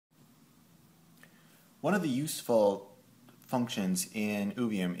One of the useful functions in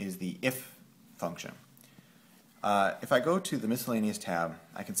Oovium is the if function. If I go to the miscellaneous tab,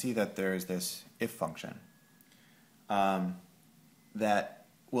 I can see that there's this if function that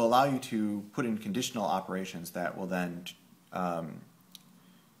will allow you to put in conditional operations that will then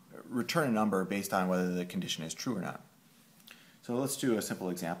return a number based on whether the condition is true or not. So let's do a simple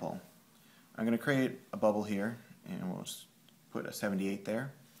example. I'm going to create a bubble here, and we'll just put a 78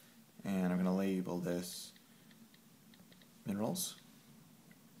 there, and I'm going to label this minerals.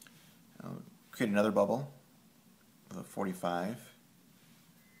 I'll create another bubble with a 45,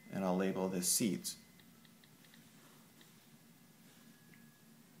 and I'll label this seeds.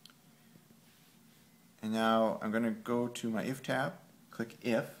 And now I'm going to go to my if tab, click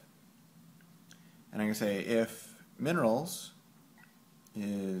if, and I'm going to say if minerals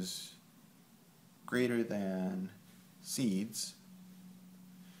is greater than seeds,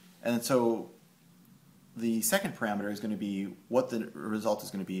 and so the second parameter is going to be what the result is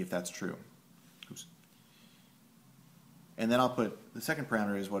going to be if that's true. Oops. And then I'll put the second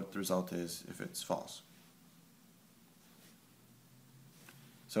parameter is what the result is if it's false.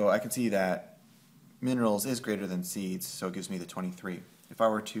 So I can see that minerals is greater than seeds, so it gives me the 23. If I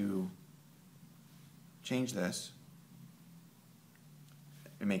were to change this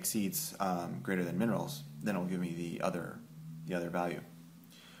and make seeds greater than minerals, then it will give me the other value.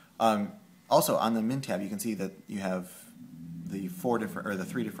 Also, on the min tab, you can see that you have the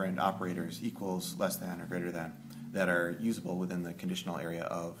three different operators: equals, less than, or greater than, that are usable within the conditional area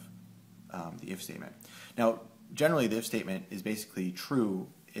of the if statement. Now, generally, the if statement is basically true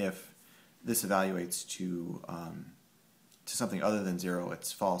if this evaluates to something other than 0.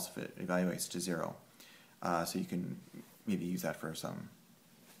 It's false if it evaluates to 0. So you can maybe use that for some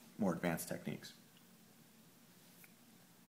more advanced techniques.